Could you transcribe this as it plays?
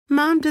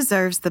Mom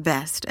deserves the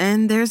best,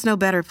 and there's no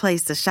better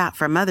place to shop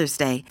for Mother's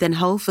Day than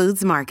Whole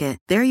Foods Market.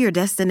 They're your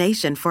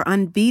destination for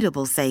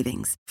unbeatable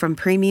savings, from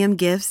premium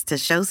gifts to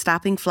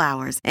show-stopping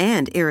flowers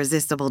and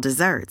irresistible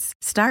desserts.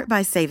 Start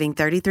by saving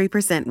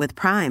 33% with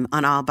Prime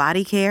on all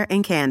body care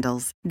and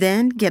candles.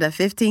 Then get a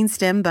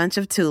 15-stem bunch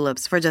of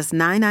tulips for just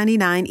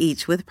 $9.99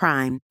 each with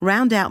Prime.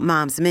 Round out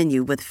Mom's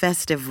menu with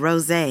festive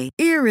rosé,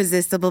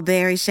 irresistible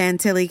berry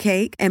chantilly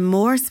cake, and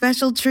more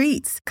special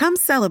treats. Come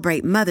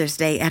celebrate Mother's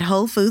Day at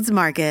Whole Foods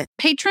Market.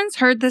 Patrons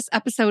heard this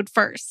episode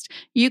first.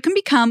 You can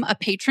become a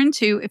patron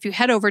too if you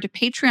head over to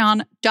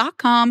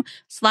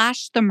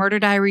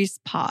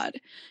patreon.com/themurderdiariespod.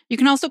 You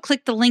can also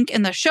click the link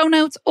in the show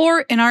notes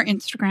or in our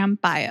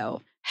Instagram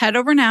bio. Head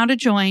over now to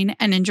join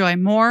and enjoy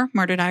more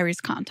Murder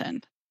Diaries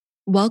content.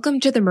 Welcome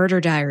to the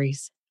Murder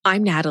Diaries.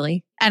 I'm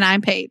Natalie. And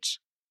I'm Paige.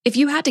 If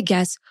you had to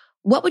guess,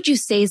 what would you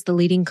say is the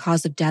leading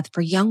cause of death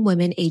for young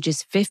women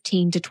ages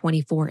 15 to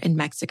 24 in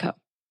Mexico?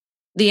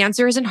 The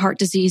answer isn't heart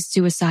disease,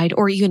 suicide,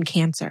 or even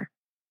cancer.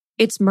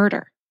 It's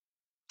murder.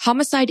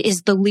 Homicide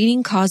is the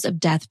leading cause of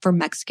death for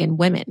Mexican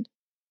women.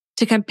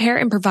 To compare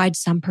and provide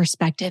some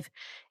perspective,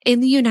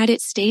 in the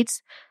United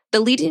States, the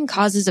leading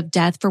causes of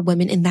death for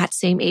women in that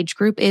same age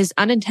group is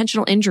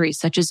unintentional injuries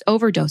such as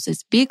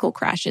overdoses, vehicle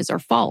crashes, or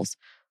falls,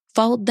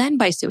 followed then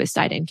by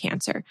suicide and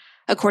cancer,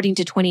 according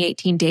to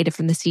 2018 data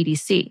from the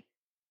CDC.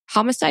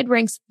 Homicide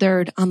ranks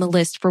third on the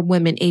list for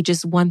women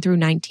ages 1 through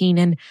 19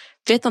 and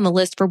fifth on the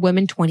list for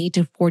women 20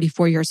 to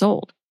 44 years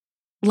old.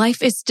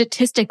 Life is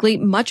statistically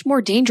much more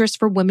dangerous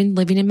for women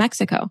living in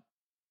Mexico.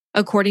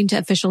 According to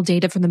official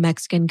data from the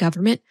Mexican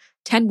government,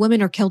 10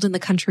 women are killed in the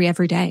country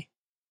every day.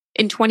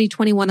 In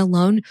 2021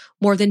 alone,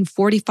 more than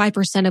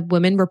 45% of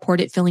women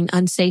reported feeling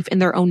unsafe in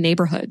their own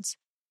neighborhoods.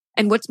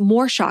 And what's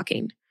more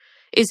shocking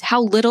is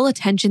how little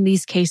attention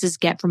these cases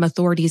get from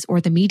authorities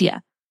or the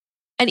media.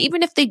 And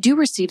even if they do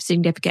receive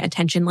significant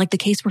attention, like the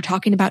case we're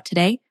talking about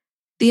today,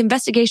 the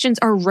investigations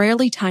are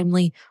rarely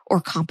timely or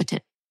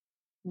competent.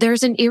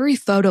 There's an eerie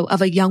photo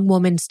of a young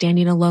woman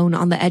standing alone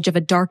on the edge of a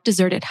dark,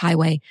 deserted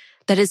highway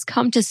that has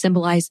come to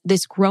symbolize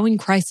this growing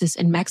crisis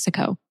in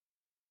Mexico,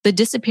 the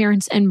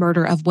disappearance and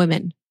murder of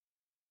women.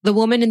 The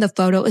woman in the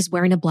photo is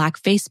wearing a black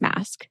face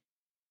mask.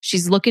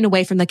 She's looking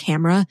away from the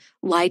camera.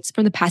 Lights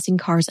from the passing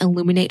cars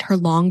illuminate her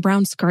long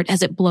brown skirt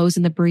as it blows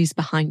in the breeze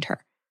behind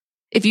her.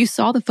 If you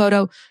saw the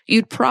photo,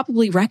 you'd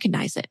probably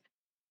recognize it.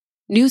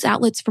 News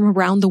outlets from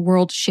around the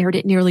world shared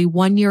it nearly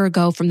 1 year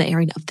ago from the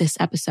airing of this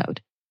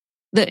episode.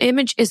 The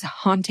image is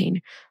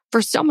haunting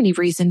for so many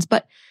reasons,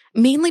 but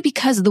mainly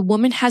because the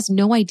woman has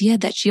no idea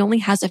that she only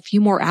has a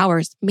few more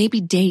hours, maybe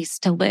days,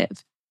 to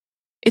live.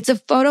 It's a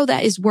photo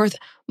that is worth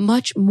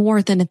much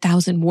more than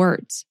 1,000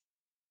 words.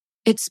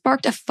 It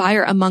sparked a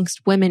fire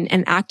amongst women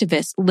and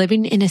activists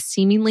living in a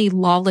seemingly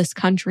lawless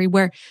country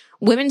where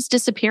women's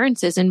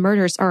disappearances and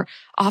murders are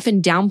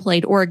often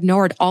downplayed or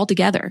ignored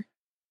altogether.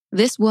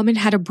 This woman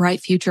had a bright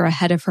future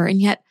ahead of her,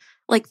 and yet,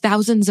 like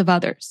thousands of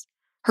others,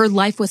 her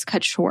life was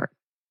cut short.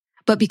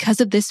 But because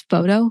of this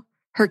photo,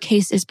 her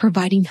case is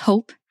providing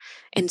hope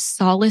and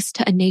solace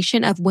to a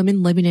nation of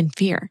women living in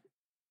fear.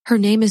 Her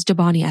name is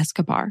Debanhi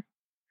Escobar.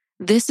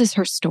 This is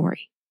her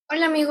story.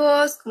 Hola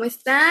amigos, ¿cómo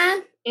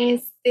están?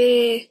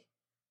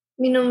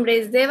 Mi nombre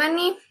es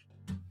Debanhi.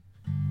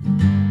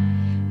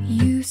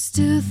 You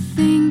still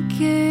think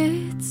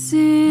it's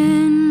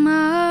in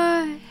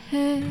my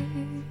head,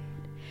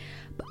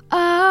 but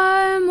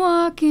I'm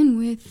walking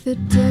with the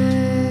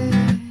dead.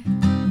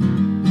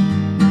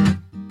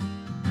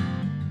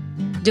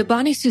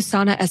 Debanhi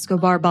Susana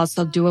Escobar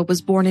Balsaldua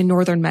was born in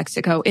northern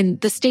Mexico in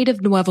the state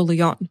of Nuevo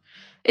León.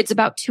 It's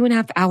about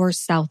 2.5 hours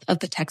south of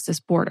the Texas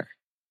border.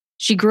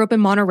 She grew up in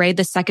Monterrey,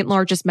 the second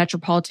largest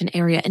metropolitan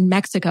area in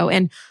Mexico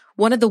and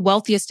one of the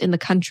wealthiest in the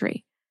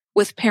country,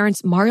 with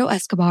parents Mario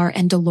Escobar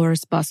and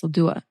Dolores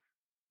Balsaldua.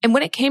 And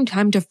when it came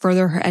time to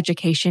further her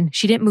education,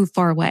 she didn't move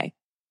far away.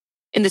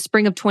 In the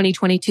spring of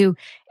 2022,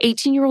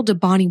 18-year-old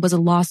Debanhi was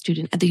a law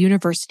student at the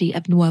University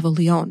of Nuevo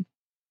León.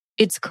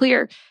 It's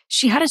clear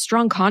she had a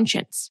strong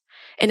conscience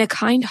and a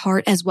kind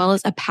heart as well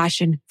as a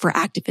passion for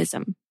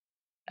activism.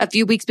 A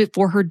few weeks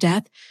before her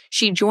death,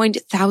 she joined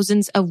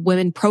thousands of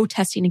women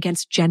protesting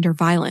against gender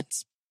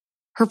violence.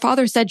 Her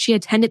father said she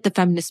attended the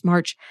feminist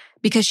march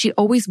because she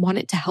always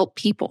wanted to help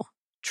people.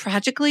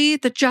 Tragically,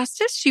 the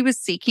justice she was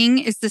seeking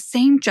is the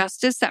same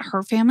justice that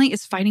her family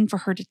is fighting for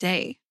her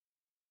today.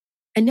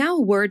 And now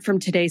a word from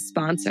today's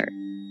sponsor.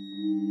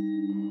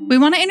 We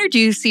want to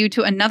introduce you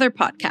to another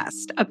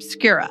podcast,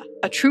 Obscura,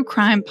 a true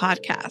crime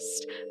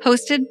podcast,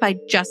 hosted by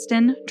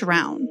Justin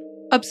Drown.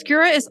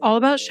 Obscura is all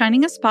about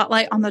shining a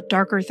spotlight on the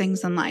darker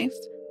things in life.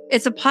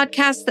 It's a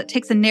podcast that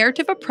takes a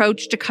narrative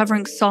approach to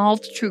covering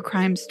solved true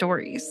crime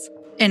stories.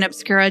 In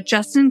Obscura,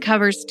 Justin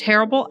covers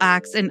terrible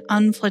acts in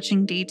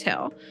unflinching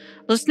detail.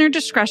 Listener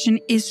discretion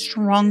is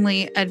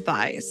strongly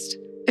advised.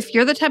 If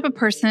you're the type of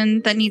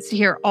person that needs to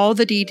hear all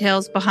the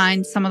details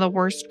behind some of the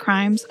worst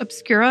crimes,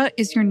 Obscura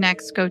is your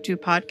next go-to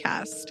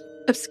podcast.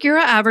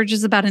 Obscura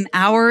averages about an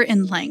hour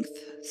in length,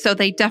 so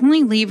they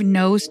definitely leave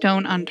no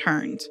stone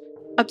unturned.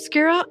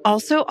 Obscura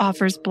also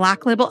offers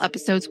Black Label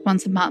episodes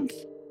once a month.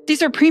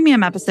 These are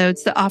premium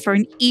episodes that offer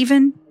an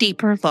even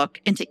deeper look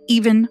into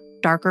even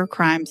darker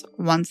crimes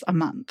once a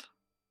month.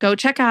 Go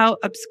check out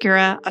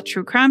Obscura, a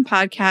true crime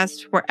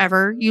podcast,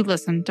 wherever you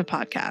listen to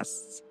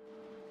podcasts.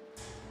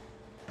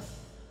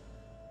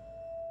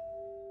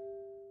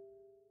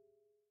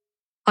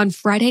 On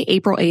Friday,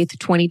 April 8th,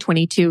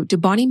 2022,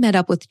 Debanhi met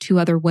up with two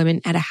other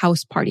women at a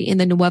house party in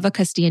the Nueva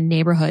Castilla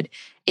neighborhood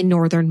in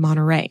northern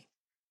Monterrey,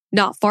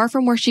 not far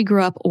from where she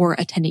grew up or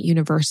attended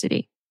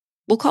university.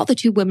 We'll call the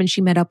two women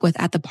she met up with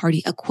at the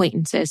party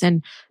acquaintances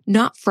and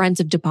not friends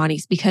of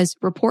Debanhi's because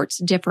reports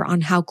differ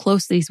on how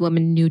close these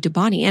women knew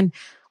Debanhi, and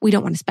we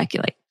don't want to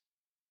speculate.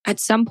 At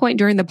some point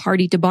during the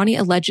party, Debanhi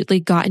allegedly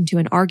got into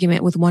an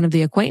argument with one of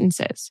the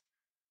acquaintances.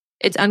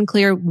 It's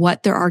unclear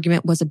what their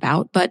argument was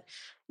about, but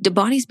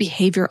Debanhi's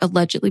behavior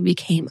allegedly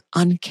became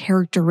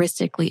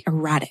uncharacteristically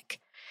erratic,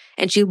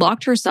 and she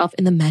locked herself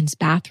in the men's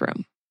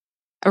bathroom.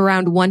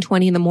 Around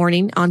 1:20 in the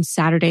morning on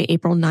Saturday,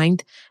 April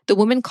 9th, the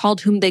woman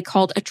called whom they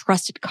called a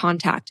trusted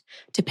contact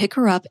to pick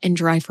her up and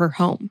drive her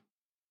home.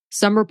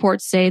 Some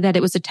reports say that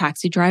it was a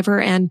taxi driver,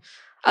 and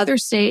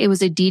others say it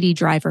was a DD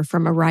driver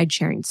from a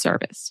ride-sharing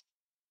service.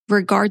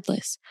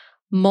 Regardless,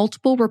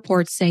 multiple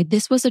reports say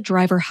this was a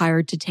driver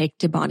hired to take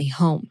Debanhi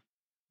home.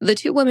 The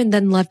two women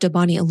then left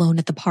Debanhi alone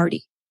at the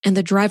party, and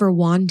the driver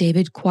Juan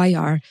David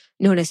Cuellar,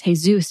 known as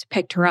Jesus,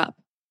 picked her up.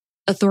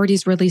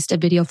 Authorities released a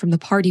video from the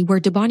party where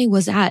Debanhi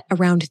was at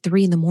around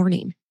 3 in the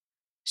morning.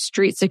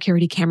 Street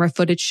security camera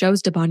footage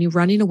shows Debanhi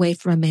running away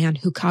from a man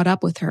who caught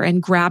up with her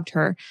and grabbed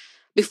her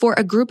before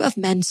a group of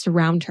men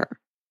surround her.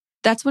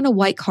 That's when a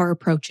white car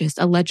approaches,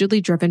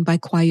 allegedly driven by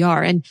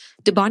Cuellar, and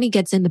Debanhi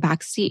gets in the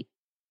back seat.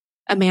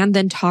 A man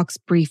then talks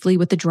briefly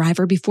with the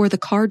driver before the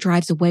car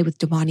drives away with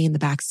Debanhi in the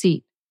back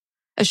seat.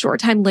 A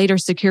short time later,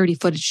 security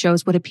footage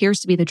shows what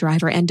appears to be the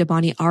driver and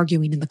Debanhi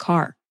arguing in the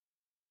car.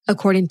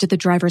 According to the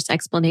driver's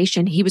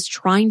explanation, he was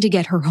trying to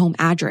get her home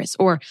address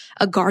or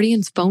a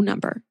guardian's phone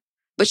number,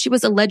 but she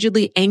was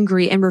allegedly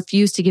angry and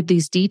refused to give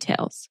these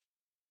details.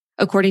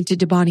 According to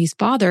Debanhi's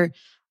father,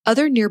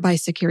 other nearby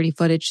security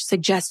footage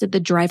suggested the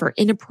driver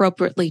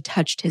inappropriately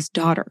touched his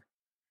daughter.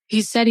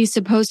 He said he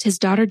supposed his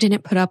daughter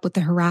didn't put up with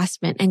the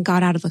harassment and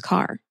got out of the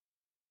car.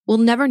 We'll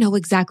never know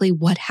exactly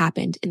what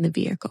happened in the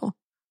vehicle.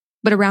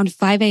 But around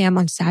 5 a.m.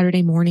 on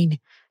Saturday morning,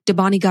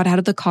 Debanhi got out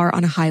of the car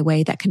on a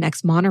highway that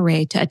connects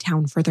Monterrey to a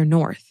town further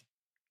north.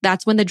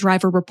 That's when the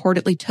driver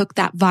reportedly took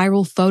that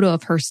viral photo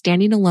of her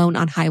standing alone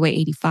on Highway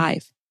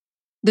 85.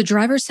 The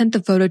driver sent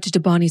the photo to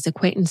Debanhi's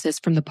acquaintances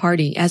from the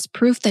party as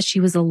proof that she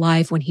was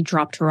alive when he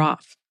dropped her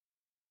off.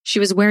 She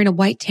was wearing a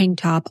white tank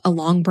top, a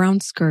long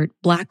brown skirt,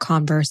 black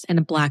Converse, and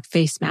a black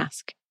face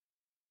mask.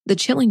 The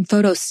chilling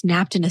photo,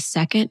 snapped in a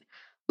second,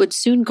 would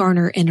soon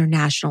garner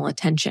international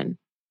attention.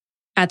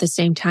 At the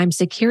same time,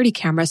 security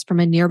cameras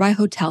from a nearby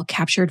hotel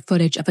captured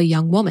footage of a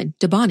young woman,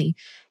 Debanhi,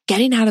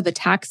 getting out of a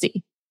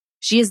taxi.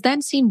 She is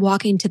then seen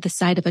walking to the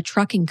side of a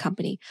trucking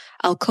company,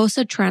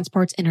 Alcosa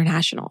Transports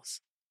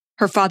Internationals.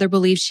 Her father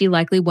believes she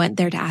likely went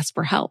there to ask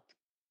for help.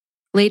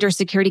 Later,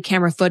 security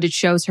camera footage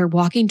shows her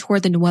walking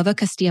toward the Nueva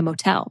Castilla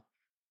motel.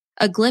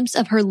 A glimpse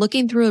of her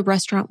looking through a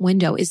restaurant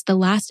window is the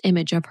last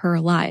image of her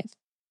alive.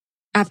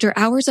 After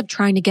hours of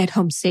trying to get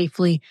home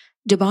safely,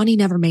 Debanhi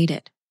never made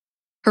it.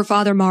 Her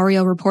father,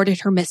 Mario, reported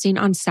her missing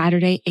on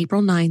Saturday,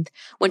 April 9th,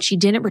 when she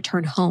didn't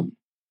return home.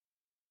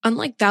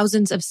 Unlike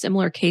thousands of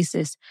similar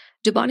cases,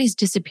 Debanhi's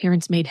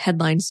disappearance made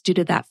headlines due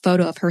to that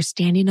photo of her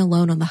standing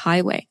alone on the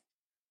highway,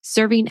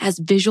 serving as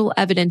visual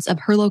evidence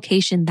of her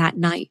location that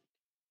night.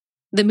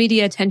 The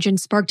media attention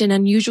sparked an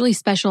unusually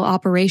special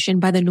operation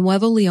by the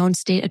Nuevo León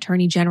State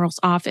Attorney General's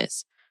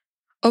office.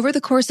 Over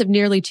the course of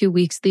nearly 2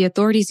 weeks, the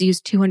authorities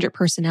used 200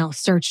 personnel,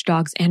 search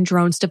dogs, and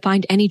drones to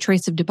find any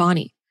trace of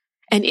Debanhi.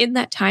 And in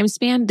that time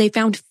span, they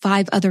found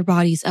 5 other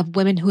bodies of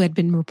women who had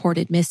been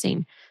reported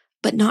missing,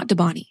 but not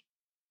Debanhi.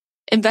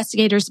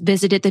 Investigators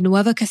visited the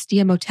Nueva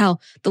Castilla motel,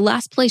 the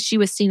last place she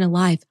was seen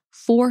alive,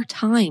 4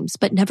 times,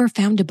 but never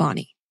found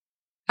Debanhi.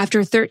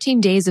 After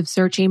 13 days of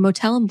searching,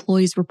 motel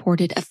employees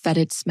reported a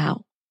fetid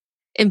smell.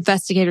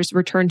 Investigators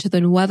returned to the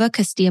Nueva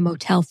Castilla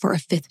motel for a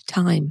 5th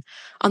time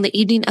on the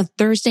evening of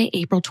Thursday,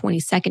 April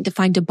 22nd, to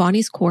find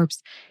Debanhi's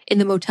corpse in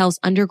the motel's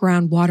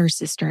underground water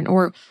cistern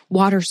or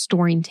water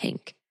storing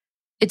tank.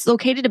 It's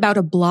located about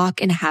a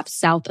block and a half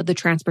south of the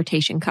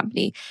transportation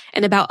company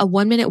and about a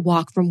 1-minute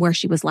walk from where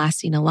she was last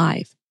seen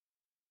alive.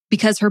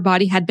 Because her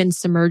body had been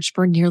submerged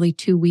for nearly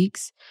 2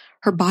 weeks,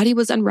 her body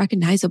was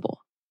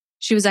unrecognizable.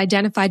 She was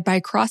identified by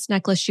a cross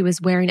necklace she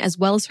was wearing as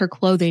well as her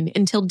clothing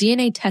until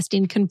DNA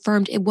testing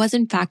confirmed it was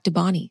in fact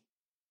Debanhi.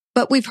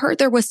 But we've heard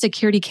there was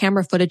security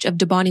camera footage of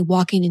Debanhi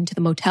walking into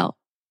the motel.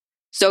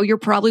 So you're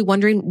probably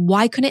wondering,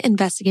 why couldn't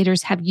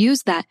investigators have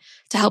used that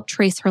to help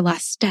trace her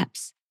last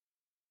steps?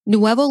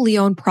 Nuevo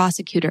León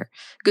prosecutor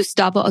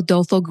Gustavo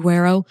Adolfo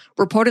Guerrero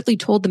reportedly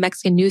told the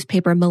Mexican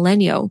newspaper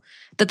Milenio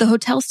that the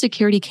hotel's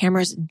security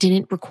cameras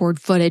didn't record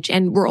footage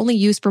and were only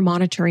used for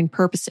monitoring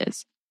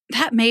purposes.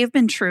 That may have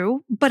been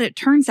true, but it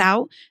turns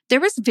out there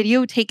was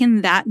video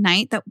taken that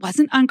night that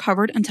wasn't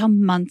uncovered until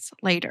months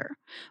later.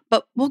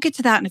 But we'll get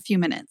to that in a few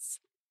minutes.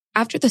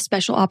 After the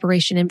special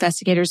operation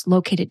investigators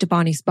located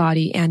Debanhi's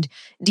body and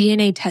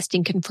DNA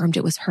testing confirmed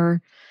it was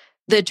her,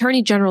 the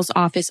Attorney General's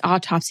office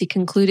autopsy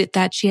concluded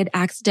that she had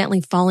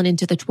accidentally fallen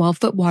into the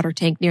 12-foot water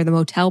tank near the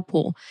motel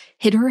pool,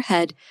 hit her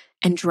head,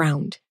 and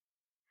drowned.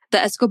 The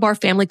Escobar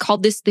family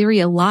called this theory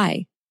a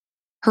lie.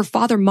 Her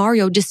father,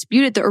 Mario,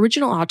 disputed the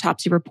original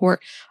autopsy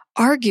report,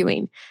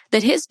 arguing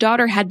that his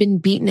daughter had been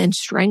beaten and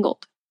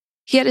strangled.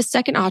 He had a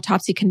second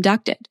autopsy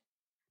conducted.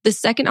 The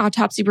second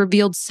autopsy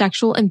revealed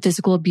sexual and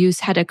physical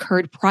abuse had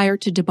occurred prior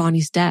to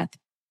Debanhi's death.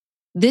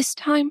 This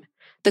time,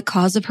 the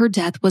cause of her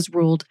death was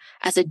ruled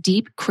as a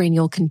deep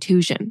cranial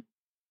contusion.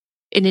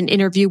 In an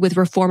interview with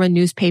Reforma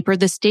newspaper,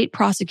 the state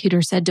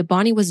prosecutor said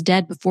Debanhi was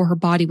dead before her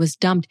body was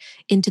dumped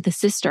into the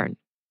cistern.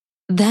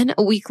 Then,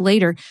 a week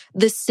later,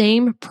 the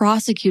same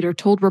prosecutor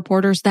told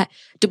reporters that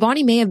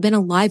Debanhi may have been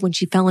alive when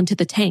she fell into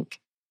the tank.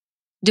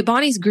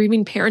 Debanhi's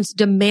grieving parents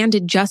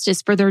demanded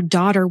justice for their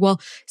daughter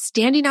while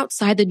standing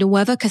outside the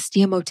Nueva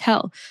Castilla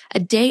motel a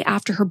day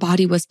after her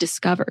body was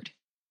discovered.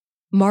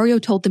 Mario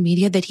told the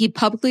media that he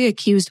publicly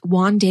accused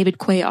Juan David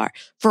Cuellar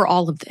for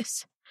all of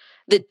this,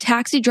 the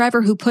taxi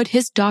driver who put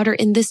his daughter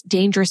in this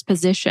dangerous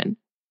position.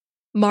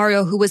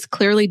 Mario, who was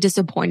clearly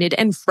disappointed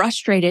and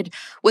frustrated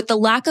with the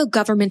lack of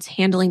government's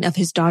handling of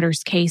his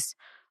daughter's case,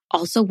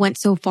 also went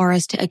so far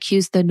as to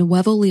accuse the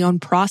Nuevo Leon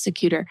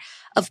prosecutor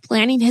of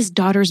planting his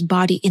daughter's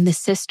body in the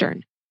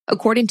cistern,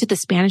 according to the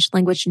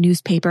Spanish-language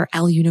newspaper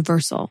El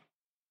Universal.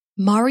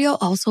 Mario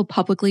also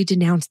publicly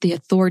denounced the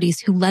authorities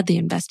who led the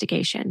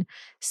investigation,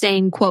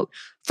 saying, quote,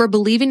 "For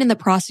believing in the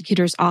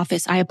prosecutor's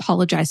office, I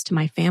apologize to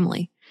my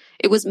family.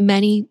 It was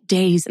many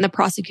days and the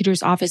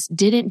prosecutor's office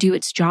didn't do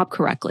its job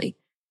correctly.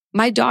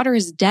 My daughter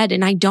is dead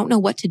and I don't know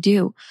what to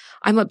do.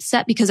 I'm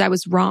upset because I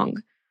was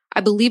wrong. I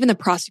believe in the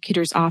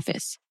prosecutor's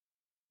office."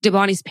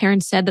 Debanhi's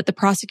parents said that the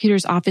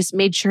prosecutor's office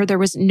made sure there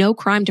was no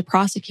crime to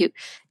prosecute,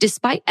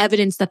 despite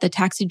evidence that the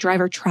taxi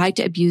driver tried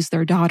to abuse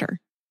their daughter.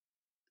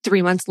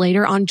 3 months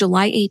later, on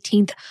July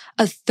 18th,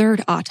 a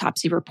third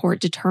autopsy report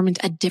determined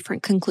a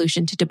different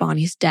conclusion to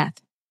Debanhi's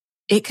death.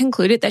 It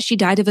concluded that she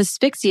died of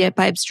asphyxia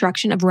by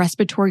obstruction of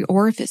respiratory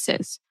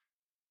orifices.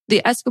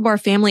 The Escobar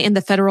family and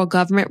the federal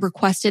government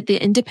requested the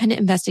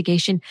independent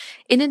investigation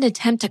in an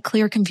attempt to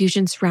clear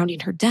confusion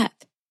surrounding her death.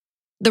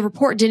 The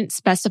report didn't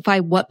specify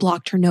what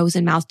blocked her nose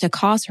and mouth to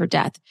cause her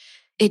death.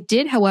 It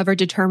did, however,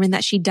 determine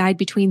that she died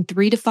between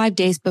 3 to 5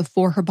 days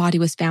before her body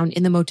was found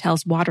in the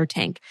motel's water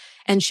tank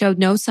and showed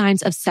no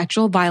signs of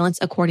sexual violence,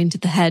 according to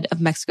the head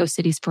of Mexico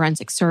City's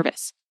forensic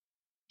service.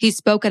 He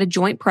spoke at a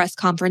joint press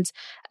conference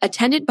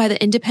attended by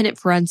the independent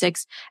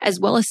forensics as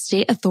well as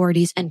state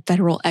authorities and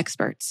federal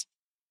experts.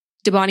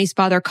 Debanhi's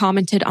father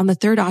commented on the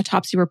third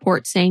autopsy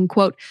report saying,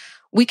 quote,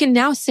 "We can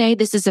now say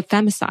this is a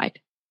femicide.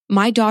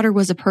 My daughter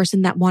was a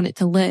person that wanted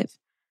to live.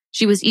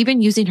 She was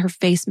even using her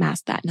face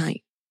mask that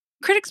night."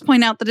 Critics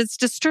point out that it's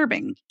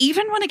disturbing.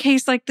 Even when a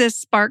case like this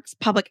sparks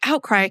public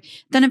outcry,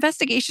 then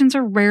investigations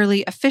are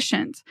rarely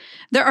efficient.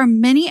 There are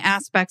many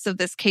aspects of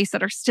this case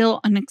that are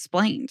still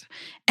unexplained,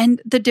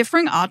 and the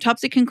differing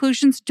autopsy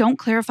conclusions don't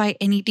clarify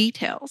any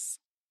details.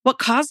 What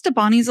caused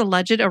Debanhi's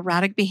alleged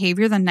erratic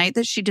behavior the night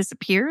that she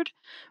disappeared?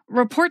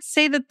 Reports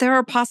say that there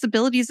are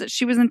possibilities that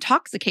she was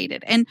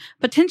intoxicated and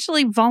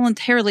potentially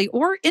voluntarily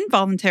or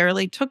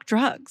involuntarily took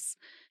drugs.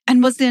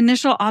 And was the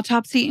initial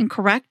autopsy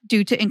incorrect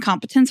due to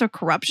incompetence or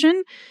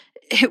corruption?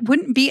 It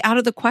wouldn't be out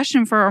of the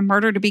question for a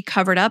murder to be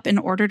covered up in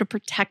order to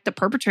protect the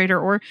perpetrator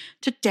or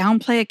to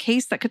downplay a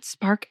case that could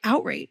spark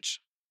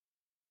outrage.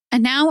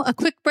 And now a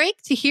quick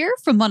break to hear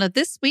from one of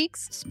this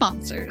week's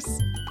sponsors.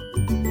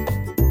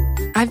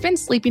 I've been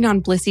sleeping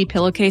on Blissy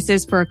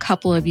pillowcases for a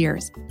couple of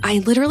years. I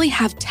literally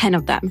have 10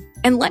 of them.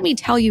 And let me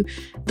tell you,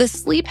 the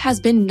sleep has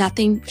been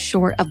nothing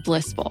short of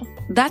blissful.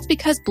 That's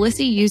because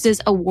Blissy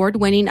uses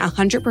award-winning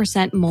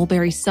 100%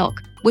 mulberry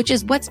silk, which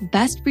is what's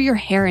best for your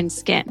hair and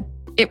skin.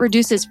 It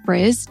reduces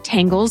frizz,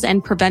 tangles,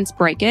 and prevents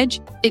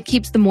breakage. It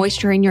keeps the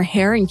moisture in your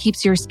hair and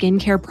keeps your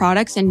skincare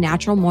products and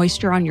natural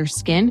moisture on your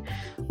skin,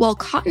 while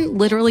cotton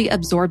literally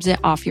absorbs it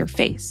off your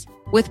face.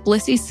 With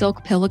Blissy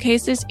silk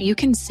pillowcases, you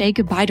can say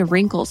goodbye to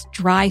wrinkles,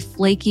 dry,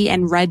 flaky,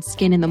 and red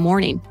skin in the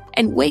morning,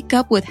 and wake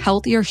up with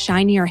healthier,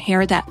 shinier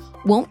hair that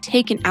won't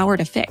take an hour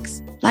to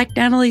fix. Like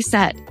Natalie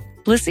said,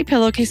 Blissy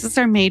pillowcases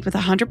are made with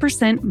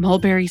 100%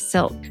 mulberry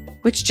silk,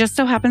 which just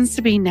so happens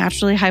to be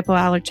naturally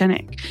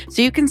hypoallergenic,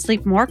 so you can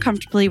sleep more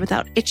comfortably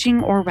without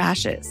itching or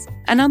rashes.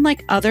 And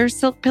unlike other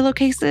silk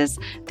pillowcases,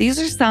 these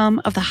are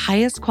some of the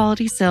highest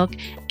quality silk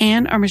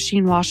and are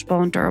machine washable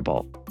and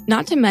durable.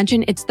 Not to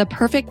mention, it's the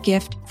perfect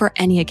gift for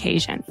any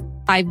occasion.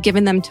 I've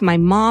given them to my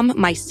mom,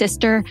 my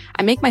sister.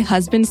 I make my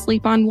husband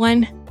sleep on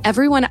one.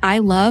 Everyone I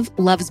love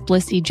loves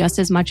Blissy just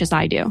as much as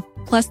I do.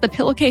 Plus, the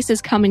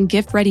pillowcases come in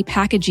gift-ready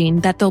packaging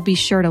that they'll be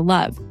sure to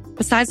love.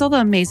 Besides all the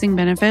amazing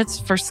benefits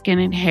for skin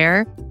and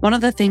hair, one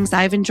of the things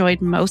I've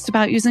enjoyed most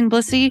about using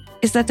Blissy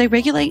is that they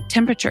regulate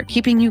temperature,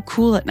 keeping you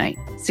cool at night.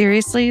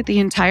 Seriously, the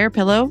entire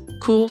pillow,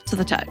 cool to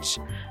the touch.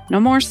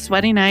 No more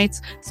sweaty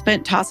nights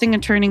spent tossing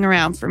and turning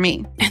around for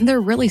me. And they're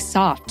really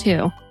soft,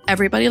 too.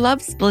 Everybody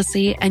loves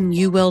Blissy, and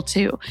you will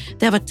too.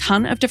 They have a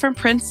ton of different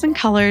prints and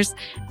colors.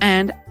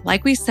 And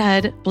like we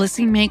said,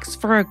 Blissy makes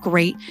for a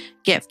great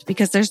gift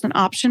because there's an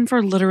option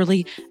for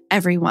literally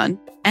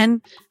everyone.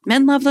 And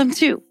men love them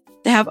too.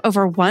 They have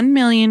over 1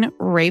 million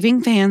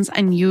raving fans,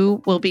 and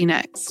you will be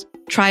next.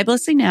 Try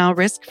Blissy now,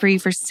 risk-free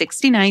for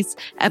 60 nights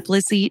at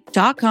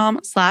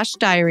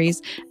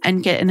blissy.com/diaries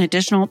and get an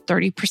additional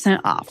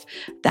 30% off.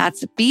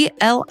 That's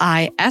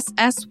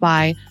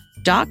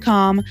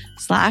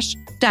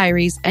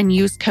BLISSY.com/diaries and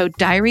use code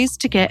diaries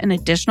to get an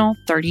additional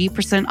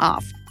 30%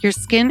 off. Your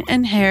skin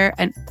and hair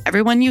and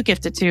everyone you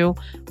gift it to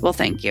will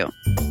thank you.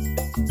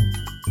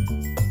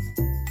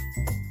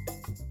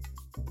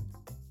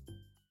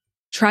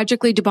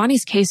 Tragically,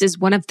 Debanhi's case is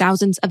one of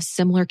thousands of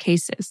similar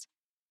cases.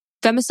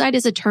 Femicide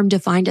is a term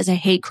defined as a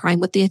hate crime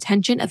with the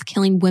intention of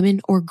killing women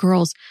or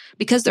girls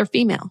because they're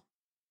female.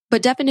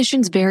 But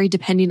definitions vary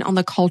depending on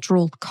the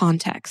cultural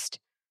context.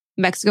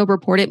 Mexico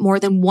reported more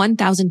than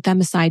 1,000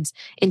 femicides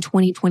in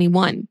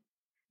 2021.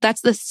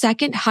 That's the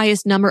second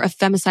highest number of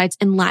femicides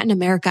in Latin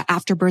America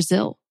after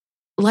Brazil.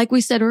 Like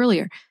we said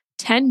earlier,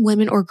 10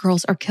 women or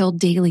girls are killed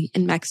daily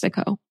in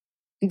Mexico.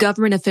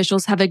 Government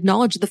officials have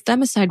acknowledged the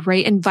femicide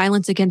rate and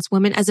violence against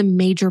women as a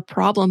major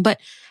problem, but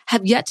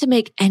have yet to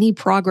make any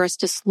progress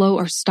to slow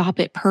or stop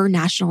it per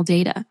national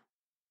data.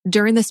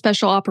 During the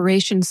special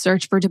operations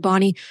search for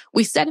Debanhi,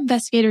 we said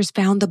investigators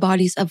found the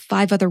bodies of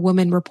 5 other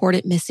women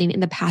reported missing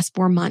in the past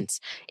 4 months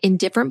in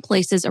different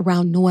places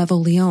around Nuevo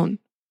Leon.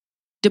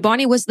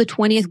 Debanhi was the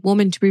 20th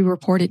woman to be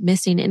reported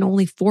missing in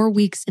only 4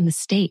 weeks in the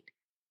state.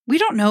 We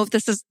don't know if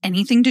this has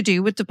anything to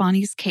do with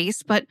Debanhi's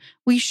case, but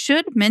we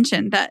should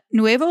mention that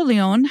Nuevo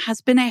Leon has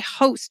been a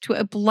host to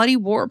a bloody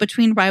war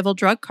between rival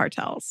drug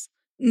cartels.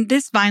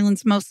 This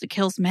violence mostly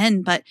kills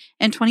men, but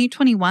in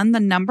 2021,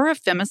 the number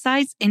of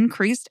femicides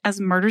increased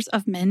as murders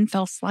of men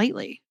fell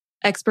slightly.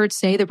 Experts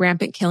say the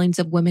rampant killings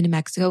of women in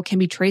Mexico can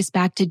be traced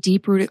back to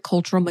deep-rooted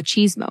cultural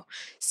machismo,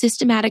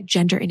 systematic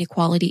gender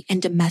inequality,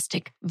 and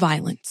domestic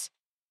violence.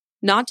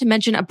 Not to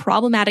mention a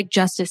problematic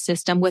justice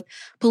system with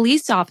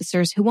police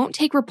officers who won't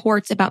take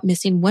reports about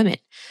missing women,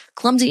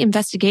 clumsy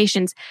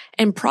investigations,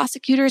 and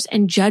prosecutors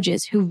and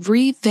judges who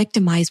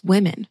re-victimize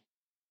women.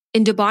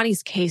 In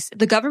Debanhi's case,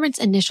 the government's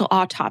initial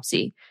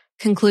autopsy,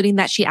 concluding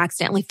that she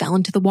accidentally fell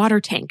into the water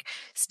tank,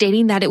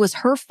 stating that it was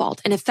her fault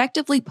and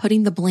effectively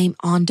putting the blame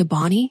on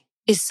Debanhi,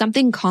 is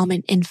something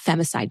common in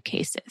femicide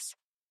cases.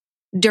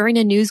 During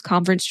a news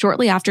conference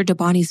shortly after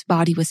Debanhi's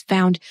body was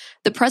found,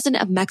 the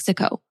president of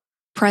Mexico,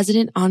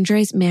 President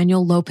Andres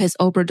Manuel Lopez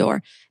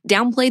Obrador,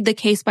 downplayed the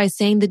case by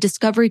saying the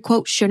discovery,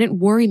 quote, shouldn't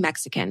worry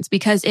Mexicans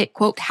because it,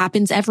 quote,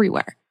 happens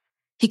everywhere.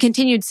 He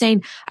continued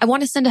saying, I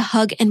want to send a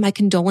hug and my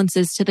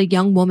condolences to the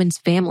young woman's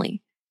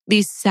family.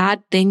 These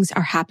sad things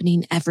are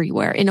happening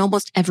everywhere in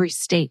almost every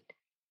state.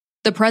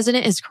 The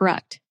president is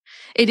correct.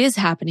 It is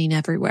happening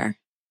everywhere.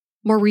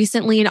 More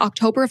recently, in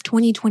October of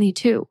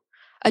 2022,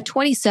 a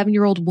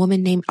 27-year-old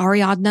woman named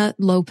Ariadna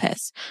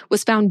Lopez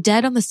was found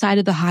dead on the side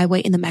of the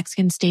highway in the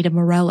Mexican state of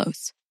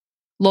Morelos.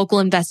 Local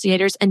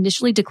investigators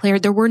initially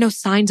declared there were no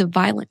signs of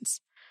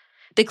violence.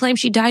 They claimed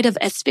she died of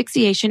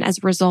asphyxiation as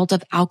a result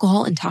of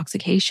alcohol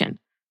intoxication.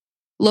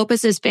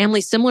 Lopez's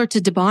family, similar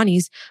to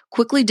Debanhi's,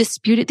 quickly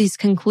disputed these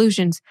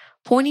conclusions,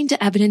 pointing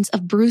to evidence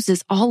of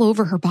bruises all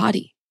over her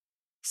body.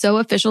 So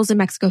officials in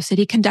Mexico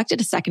City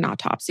conducted a second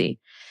autopsy,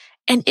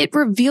 and it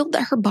revealed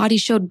that her body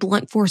showed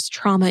blunt force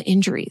trauma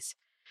injuries,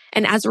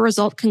 and as a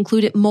result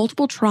concluded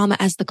multiple trauma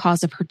as the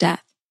cause of her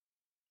death.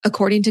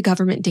 According to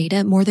government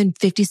data, more than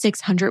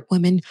 5,600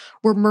 women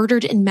were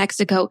murdered in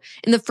Mexico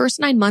in the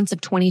first 9 months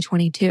of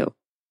 2022.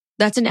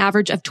 That's an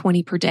average of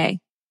 20 per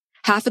day.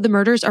 Half of the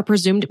murders are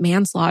presumed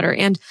manslaughter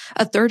and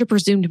a third are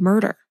presumed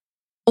murder.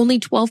 Only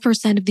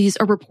 12% of these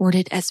are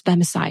reported as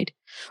femicide,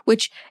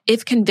 which,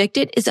 if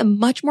convicted, is a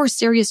much more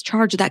serious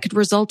charge that could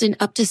result in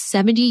up to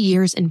 70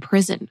 years in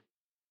prison.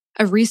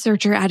 A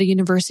researcher at a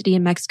university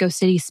in Mexico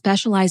City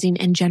specializing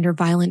in gender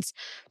violence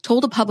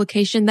told a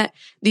publication that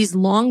these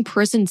long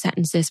prison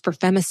sentences for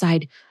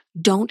femicide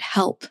don't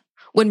help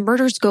when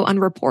murders go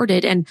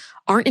unreported and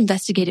aren't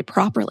investigated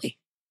properly.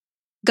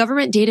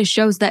 Government data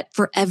shows that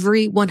for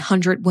every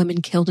 100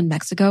 women killed in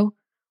Mexico,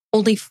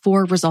 only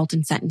 4 result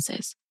in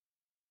sentences.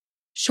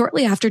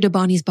 Shortly after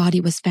Debanhi's body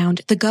was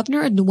found, the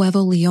governor of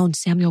Nuevo Leon,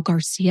 Samuel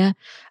Garcia,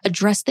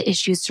 addressed the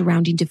issues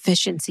surrounding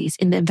deficiencies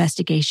in the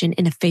investigation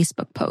in a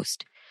Facebook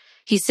post.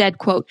 He said,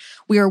 quote,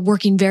 "We are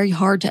working very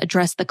hard to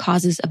address the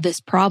causes of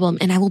this problem,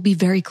 and I will be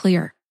very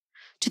clear.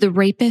 To the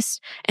rapists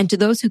and to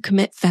those who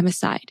commit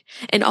femicide,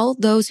 and all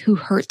those who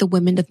hurt the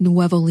women of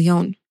Nuevo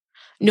Leon,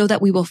 know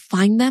that we will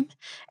find them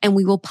and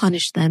we will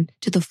punish them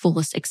to the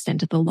fullest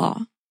extent of the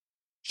law."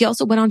 He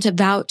also went on to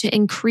vow to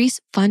increase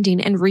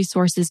funding and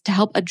resources to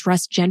help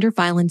address gender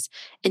violence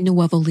in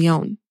Nuevo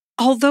Leon.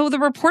 Although the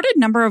reported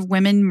number of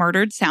women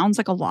murdered sounds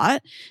like a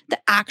lot, the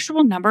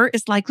actual number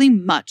is likely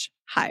much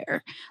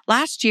higher.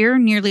 Last year,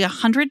 nearly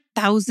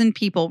 100,000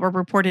 people were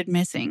reported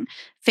missing.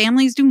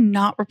 Families do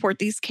not report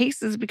these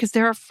cases because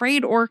they're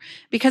afraid or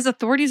because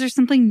authorities are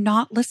simply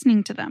not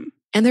listening to them.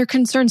 And their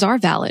concerns are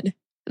valid.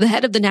 The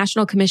head of the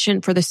National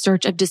Commission for the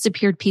Search of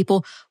Disappeared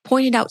People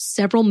pointed out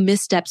several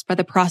missteps by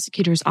the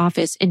prosecutor's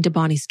office in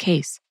Debanhi's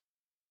case.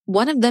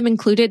 One of them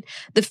included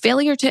the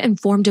failure to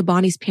inform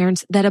Debanhi's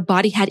parents that a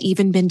body had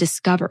even been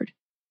discovered.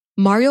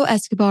 Mario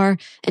Escobar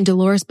and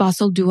Dolores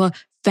Basaldua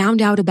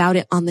found out about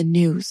it on the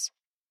news.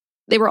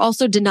 They were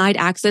also denied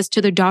access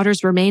to their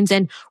daughter's remains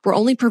and were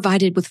only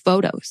provided with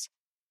photos.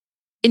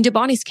 In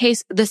Debanhi's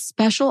case, the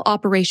Special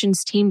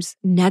Operations Team's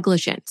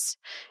negligence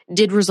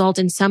did result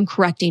in some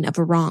correcting of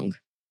a wrong.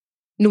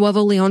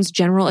 Nuevo Leon's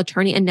general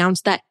attorney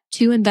announced that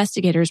 2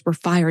 investigators were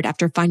fired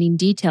after finding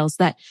details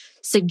that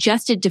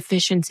suggested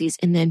deficiencies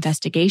in the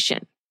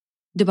investigation.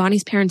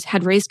 Debanhi's parents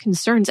had raised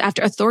concerns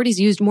after authorities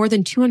used more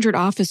than 200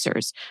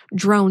 officers,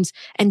 drones,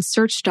 and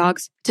search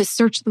dogs to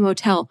search the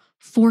motel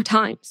 4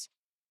 times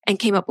and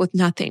came up with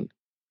nothing.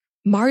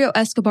 Mario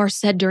Escobar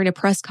said during a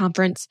press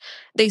conference,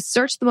 "They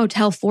searched the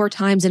motel 4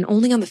 times and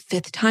only on the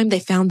 5th time they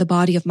found the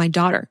body of my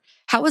daughter.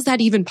 How is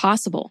that even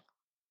possible?"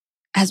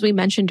 As we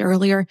mentioned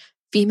earlier,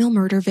 female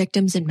murder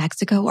victims in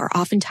Mexico are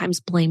oftentimes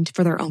blamed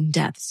for their own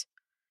deaths.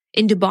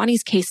 In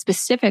Debanhi's case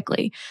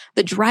specifically,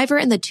 the driver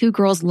and the 2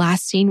 girls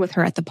last seen with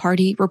her at the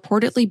party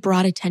reportedly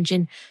brought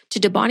attention to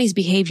Debanhi's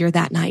behavior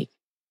that night.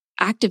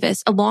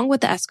 Activists, along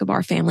with the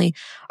Escobar family,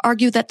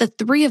 argue that the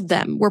 3 of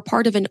them were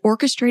part of an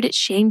orchestrated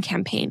shame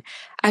campaign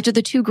after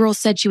the 2 girls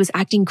said she was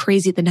acting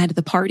crazy the night of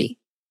the party.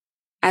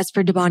 As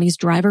for Debanhi's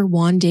driver,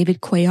 Juan David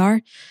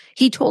Cuellar,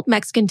 he told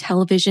Mexican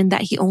television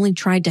that he only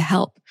tried to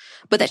help,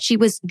 but that she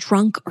was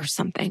drunk or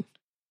something.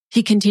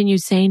 He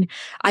continued saying,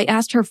 "I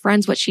asked her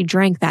friends what she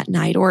drank that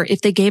night or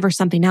if they gave her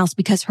something else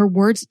because her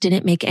words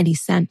didn't make any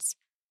sense.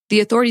 The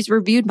authorities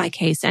reviewed my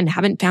case and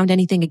haven't found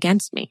anything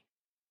against me."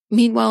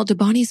 Meanwhile,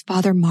 Debanhi's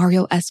father,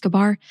 Mario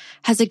Escobar,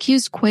 has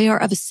accused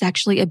Cuellar of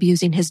sexually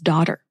abusing his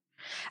daughter,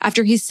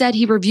 after he said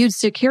he reviewed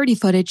security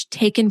footage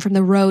taken from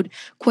the road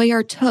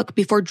Cuellar took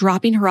before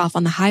dropping her off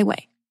on the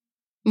highway.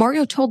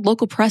 Mario told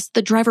local press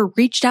the driver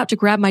reached out to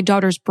grab my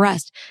daughter's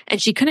breast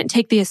and she couldn't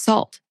take the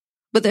assault,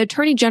 but the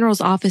Attorney General's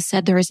office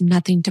said there is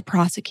nothing to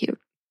prosecute.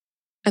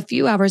 A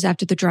few hours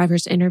after the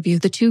driver's interview,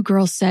 the 2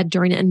 girls said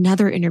during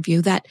another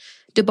interview that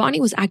Debanhi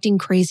was acting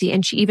crazy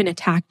and she even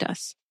attacked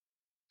us.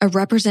 A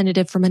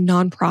representative from a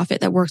nonprofit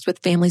that works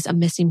with families of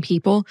missing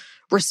people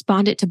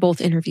responded to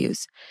both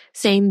interviews,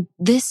 saying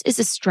this is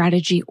a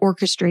strategy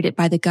orchestrated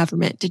by the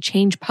government to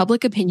change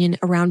public opinion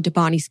around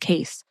Debanhi's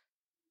case.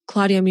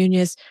 Claudia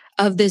Munoz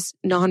of this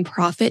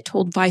nonprofit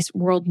told Vice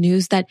World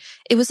News that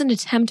it was an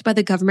attempt by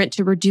the government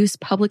to reduce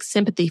public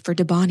sympathy for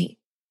Debanhi.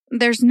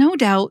 There's no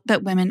doubt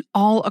that women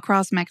all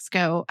across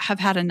Mexico have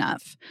had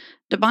enough.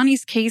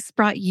 Debanhi's case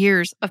brought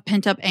years of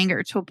pent-up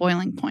anger to a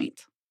boiling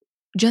point.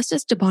 Just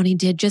as Debanhi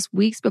did just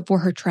weeks before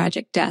her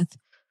tragic death,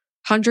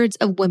 hundreds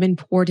of women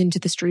poured into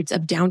the streets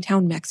of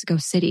downtown Mexico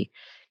City,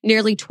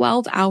 nearly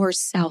 12 hours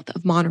south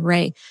of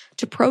Monterrey,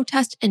 to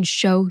protest and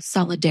show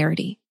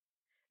solidarity.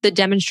 The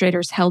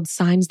demonstrators held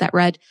signs that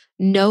read,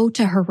 "No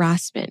to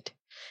harassment,"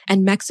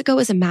 and "Mexico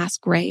is a mass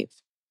grave."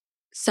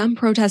 Some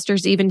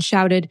protesters even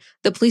shouted,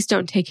 "The police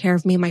don't take care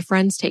of me, my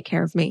friends take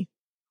care of me,"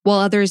 while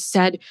others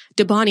said,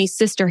 "Debanhi,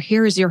 sister,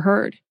 here is your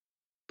herd."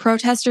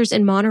 Protesters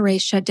in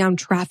Monterrey shut down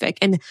traffic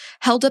and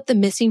held up the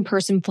missing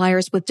person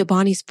flyers with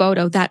Debanhi's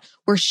photo that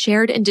were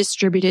shared and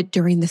distributed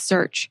during the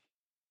search.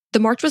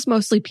 The march was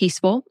mostly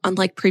peaceful,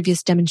 unlike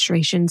previous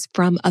demonstrations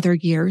from other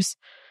years.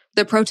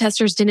 The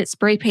protesters didn't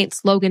spray paint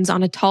slogans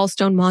on a tall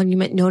stone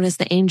monument known as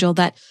the Angel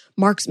that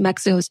marks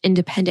Mexico's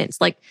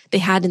independence like they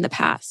had in the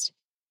past.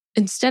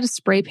 Instead of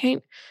spray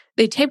paint,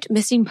 they taped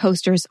missing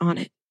posters on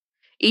it.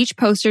 Each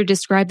poster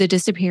described the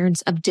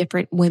disappearance of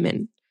different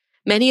women.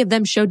 Many of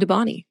them showed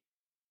Debanhi.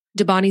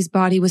 Debanhi's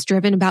body was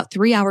driven about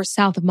 3 hours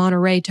south of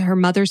Monterrey to her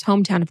mother's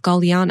hometown of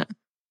Galeana.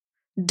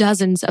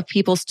 Dozens of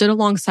people stood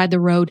alongside the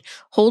road,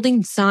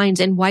 holding signs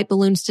and white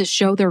balloons to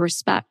show their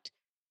respect.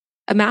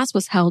 A mass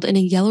was held in a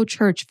yellow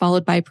church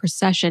followed by a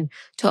procession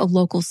to a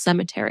local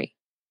cemetery.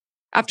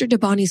 After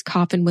Debanhi's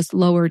coffin was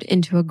lowered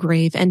into a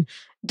grave and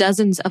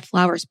dozens of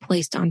flowers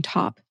placed on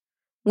top,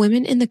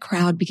 women in the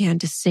crowd began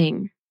to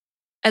sing.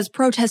 As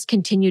protests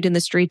continued in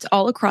the streets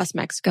all across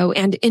Mexico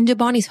and in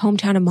Debanhi's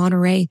hometown of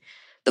Monterrey,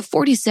 the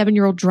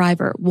 47-year-old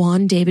driver,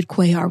 Juan David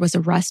Cuellar, was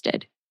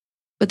arrested,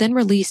 but then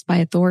released by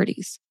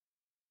authorities.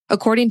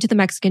 According to the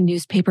Mexican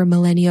newspaper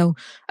Milenio,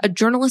 a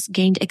journalist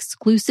gained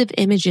exclusive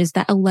images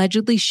that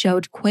allegedly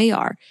showed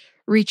Cuellar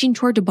reaching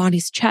toward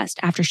Debanhi's chest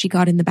after she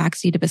got in the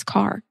backseat of his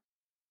car.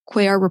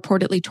 Cuellar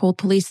reportedly told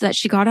police that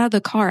she got out of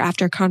the car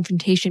after a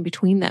confrontation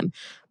between them,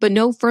 but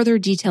no further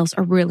details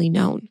are really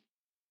known.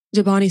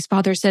 Debanhi's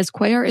father says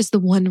Cuellar is the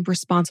one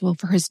responsible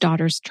for his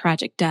daughter's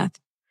tragic death.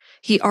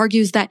 He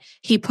argues that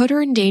he put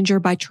her in danger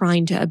by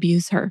trying to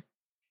abuse her.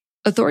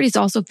 Authorities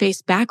also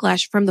face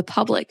backlash from the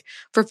public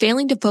for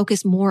failing to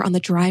focus more on the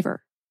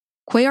driver.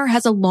 Cuellar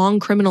has a long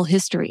criminal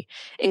history,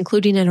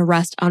 including an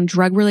arrest on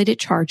drug-related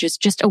charges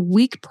just a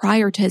week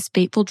prior to his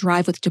fateful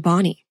drive with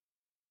Debanhi.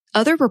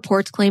 Other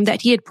reports claim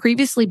that he had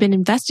previously been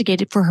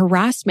investigated for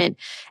harassment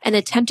and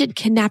attempted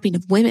kidnapping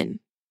of women.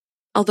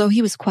 Although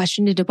he was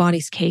questioned in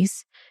Debanhi's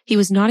case, he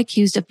was not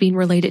accused of being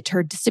related to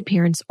her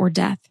disappearance or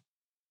death.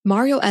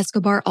 Mario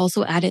Escobar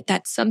also added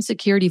that some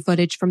security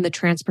footage from the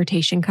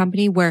transportation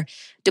company where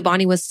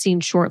Debanhi was seen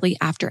shortly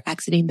after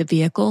exiting the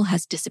vehicle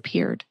has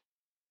disappeared.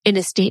 In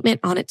a statement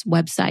on its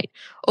website,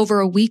 over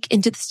a week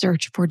into the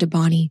search for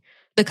Debanhi,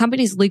 the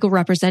company's legal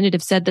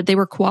representative said that they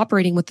were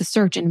cooperating with the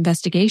search and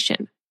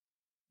investigation.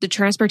 The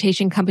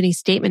transportation company's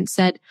statement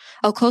said,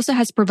 Alcosa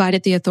has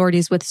provided the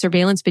authorities with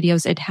surveillance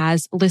videos it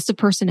has, lists of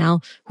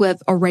personnel who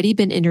have already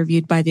been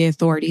interviewed by the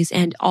authorities,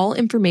 and all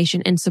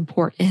information and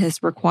support it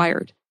has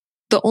required.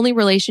 The only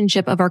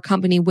relationship of our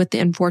company with the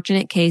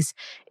unfortunate case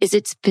is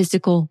its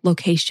physical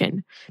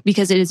location,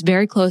 because it is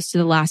very close to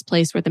the last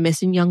place where the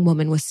missing young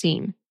woman was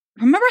seen.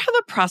 Remember how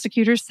the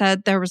prosecutor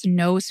said there was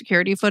no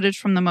security footage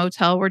from the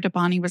motel where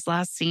Debanhi was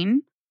last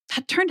seen?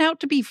 That turned out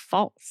to be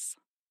false.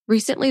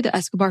 Recently, the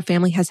Escobar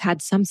family has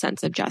had some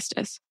sense of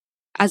justice.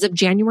 As of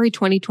January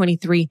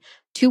 2023,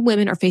 2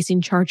 women are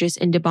facing charges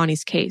in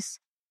Debanhi's case.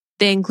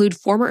 They include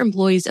former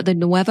employees of the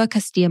Nueva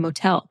Castilla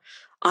Motel,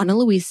 Ana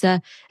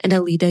Luisa and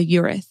Alida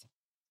Urith.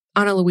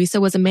 Ana Luisa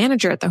was a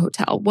manager at the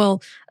hotel,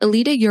 while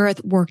Alida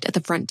Urith worked at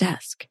the front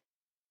desk.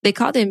 They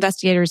caught the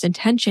investigators'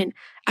 attention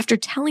after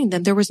telling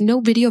them there was no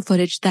video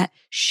footage that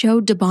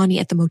showed Debanhi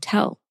at the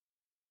motel.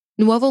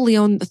 Nuevo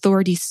Leon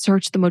authorities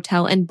searched the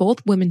motel and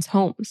both women's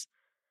homes.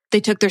 They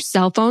took their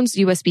cell phones,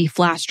 USB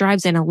flash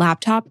drives, and a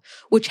laptop,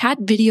 which had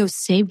videos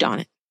saved on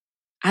it.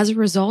 As a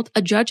result,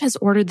 a judge has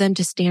ordered them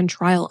to stand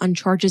trial on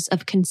charges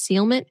of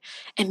concealment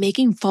and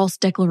making false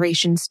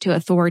declarations to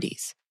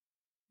authorities.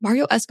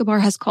 Mario Escobar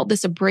has called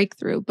this a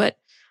breakthrough, but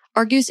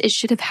argues it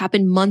should have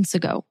happened months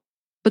ago.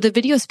 But the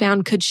videos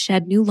found could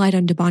shed new light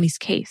on Debanhi's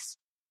case.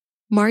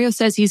 Mario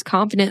says he's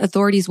confident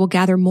authorities will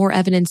gather more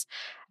evidence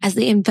as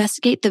they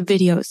investigate the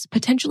videos,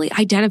 potentially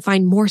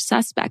identifying more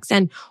suspects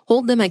and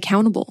hold them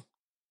accountable.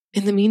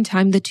 In the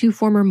meantime, the 2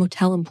 former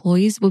motel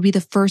employees will be the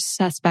first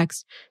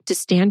suspects to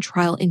stand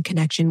trial in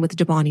connection with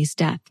Debanhi's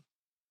death.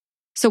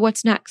 So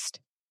what's next?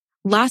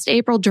 Last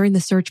April, during the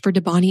search for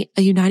Debanhi,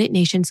 a United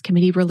Nations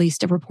committee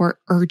released a report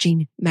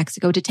urging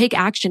Mexico to take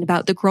action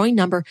about the growing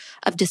number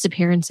of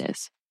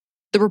disappearances.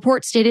 The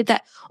report stated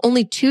that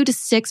only 2 to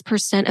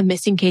 6% of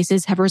missing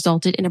cases have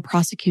resulted in a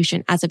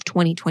prosecution as of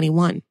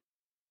 2021.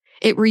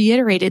 It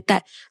reiterated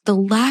that the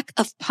lack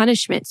of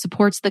punishment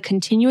supports the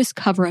continuous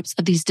cover-ups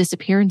of these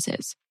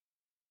disappearances.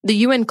 The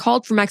UN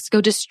called for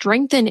Mexico to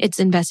strengthen its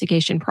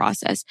investigation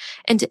process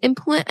and to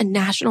implement a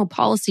national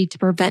policy to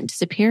prevent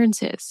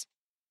disappearances.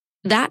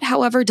 That,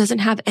 however, doesn't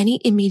have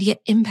any immediate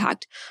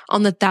impact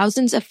on the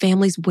thousands of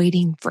families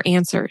waiting for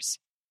answers.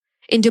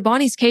 In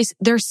Debanhi's case,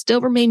 there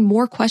still remain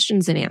more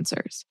questions than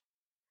answers.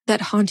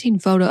 That haunting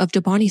photo of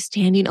Debanhi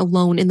standing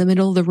alone in the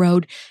middle of the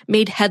road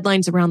made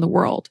headlines around the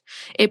world.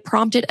 It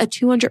prompted a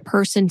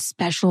 200-person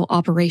special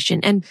operation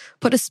and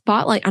put a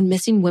spotlight on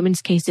missing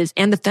women's cases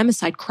and the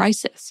femicide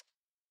crisis.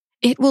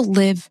 It will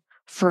live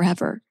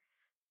forever.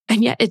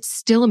 And yet it's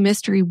still a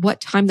mystery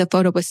what time the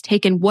photo was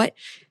taken, what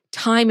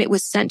time it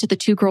was sent to the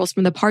 2 girls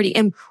from the party,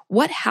 and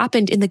what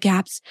happened in the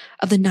gaps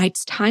of the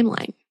night's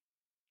timeline.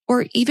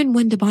 Or even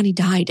when Debanhi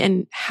died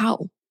and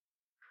how.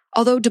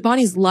 Although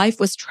Debanhi's life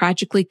was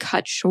tragically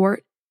cut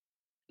short,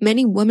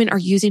 many women are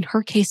using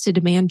her case to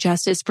demand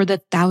justice for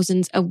the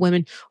thousands of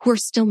women who are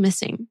still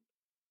missing.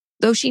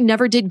 Though she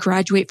never did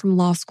graduate from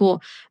law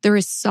school, there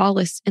is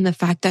solace in the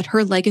fact that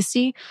her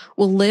legacy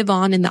will live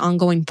on in the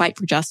ongoing fight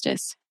for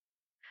justice.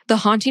 The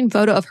haunting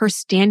photo of her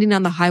standing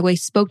on the highway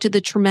spoke to the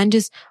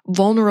tremendous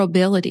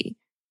vulnerability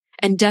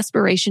and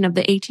desperation of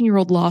the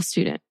 18-year-old law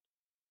student.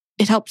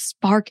 It helped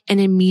spark an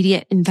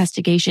immediate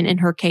investigation in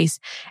her case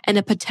and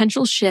a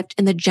potential shift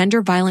in the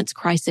gender violence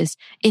crisis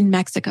in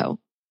Mexico.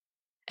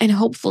 And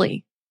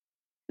hopefully,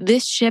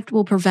 this shift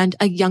will prevent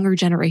a younger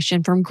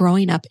generation from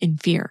growing up in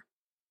fear.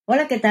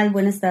 Hola, ¿qué tal?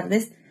 Buenas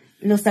tardes.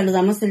 Los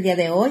saludamos el día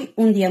de hoy,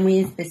 un día muy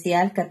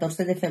especial,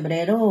 14 de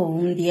febrero,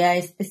 un día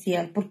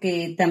especial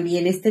porque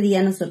también este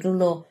día nosotros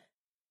lo...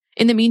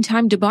 In the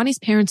meantime, Debanhi's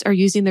parents are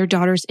using their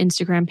daughter's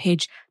Instagram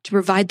page to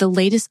provide the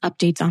latest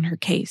updates on her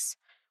case,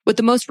 with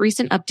the most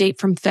recent update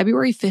from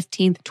February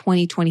 15th,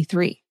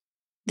 2023.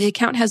 The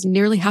account has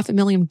nearly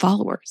 500,000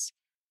 followers.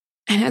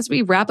 And as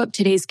we wrap up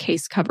today's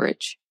case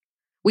coverage,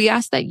 we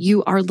ask that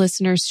you, our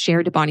listeners,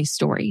 share Debanhi's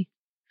story,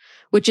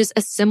 which is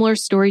a similar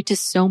story to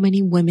so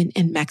many women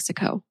in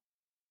Mexico.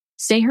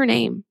 Say her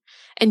name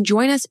and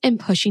join us in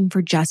pushing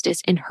for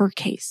justice in her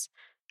case,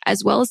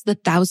 as well as the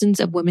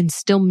thousands of women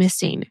still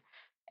missing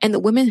and the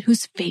women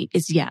whose fate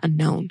is yet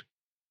unknown.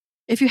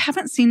 If you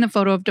haven't seen the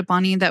photo of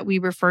Debanhi that we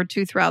referred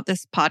to throughout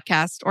this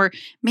podcast, or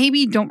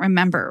maybe don't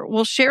remember,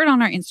 we'll share it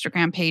on our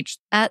Instagram page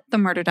at The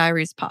Murder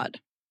Diaries Pod.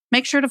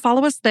 Make sure to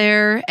follow us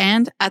there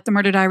and at The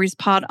Murder Diaries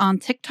Pod on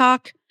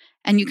TikTok,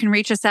 and you can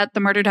reach us at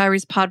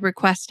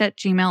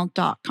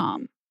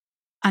themurderdiariespodrequest@gmail.com.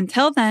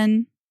 Until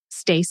then,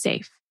 Stay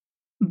safe.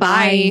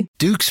 Bye.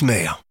 Duke's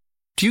Mayo.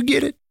 Do you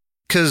get it?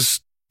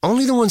 'Cause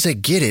only the ones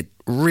that get it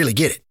really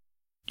get it.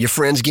 Your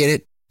friends get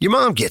it. Your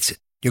mom gets it.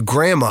 Your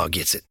grandma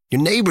gets it.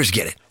 Your neighbors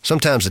get it.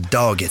 Sometimes the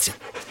dog gets it.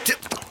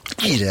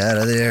 Get out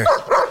of there.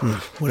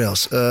 What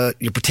else?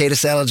 Your potato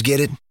salads get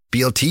it.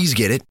 BLTs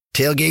get it.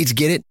 Tailgates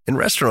get it. And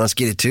restaurants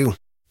get it too.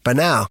 By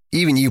now,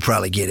 even you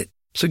probably get it.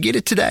 So get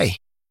it today.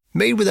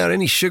 Made without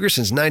any sugar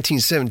since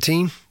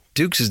 1917,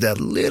 Duke's is that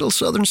little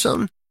southern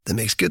something that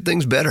makes good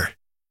things better.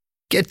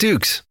 Get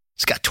Duke's.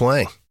 It's got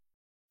twang.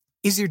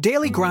 Is your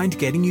daily grind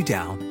getting you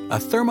down? A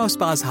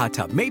ThermoSpa's hot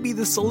tub may be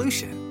the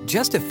solution.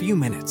 Just a few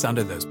minutes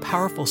under those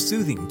powerful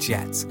soothing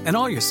jets, and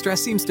all your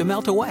stress seems to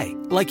melt away,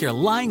 like you're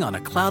lying on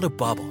a cloud of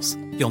bubbles.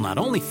 You'll not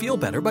only feel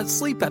better, but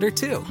sleep better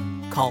too.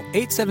 Call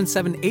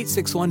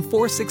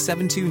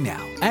 877-861-4672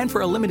 now, and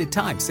for a limited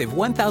time, save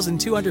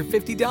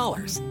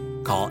 $1,250.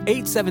 Call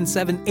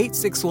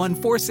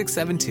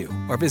 877-861-4672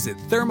 or visit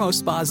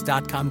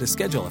thermospas.com to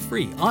schedule a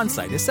free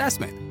on-site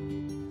assessment.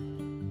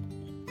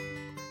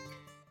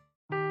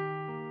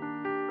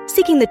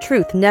 Seeking the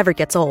truth never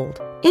gets old.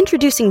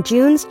 Introducing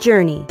June's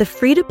Journey, the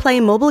free-to-play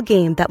mobile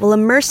game that will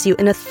immerse you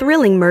in a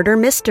thrilling murder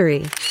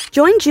mystery.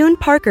 Join June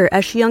Parker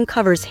as she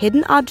uncovers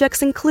hidden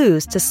objects and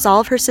clues to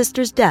solve her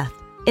sister's death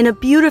in a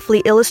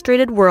beautifully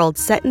illustrated world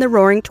set in the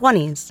Roaring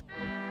 '20s.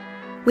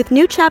 With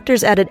new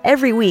chapters added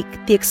every week,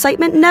 the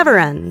excitement never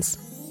ends.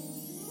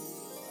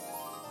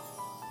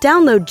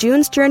 Download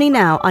June's Journey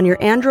now on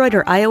your Android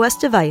or iOS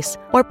device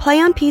or play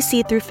on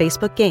PC through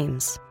Facebook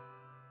Games.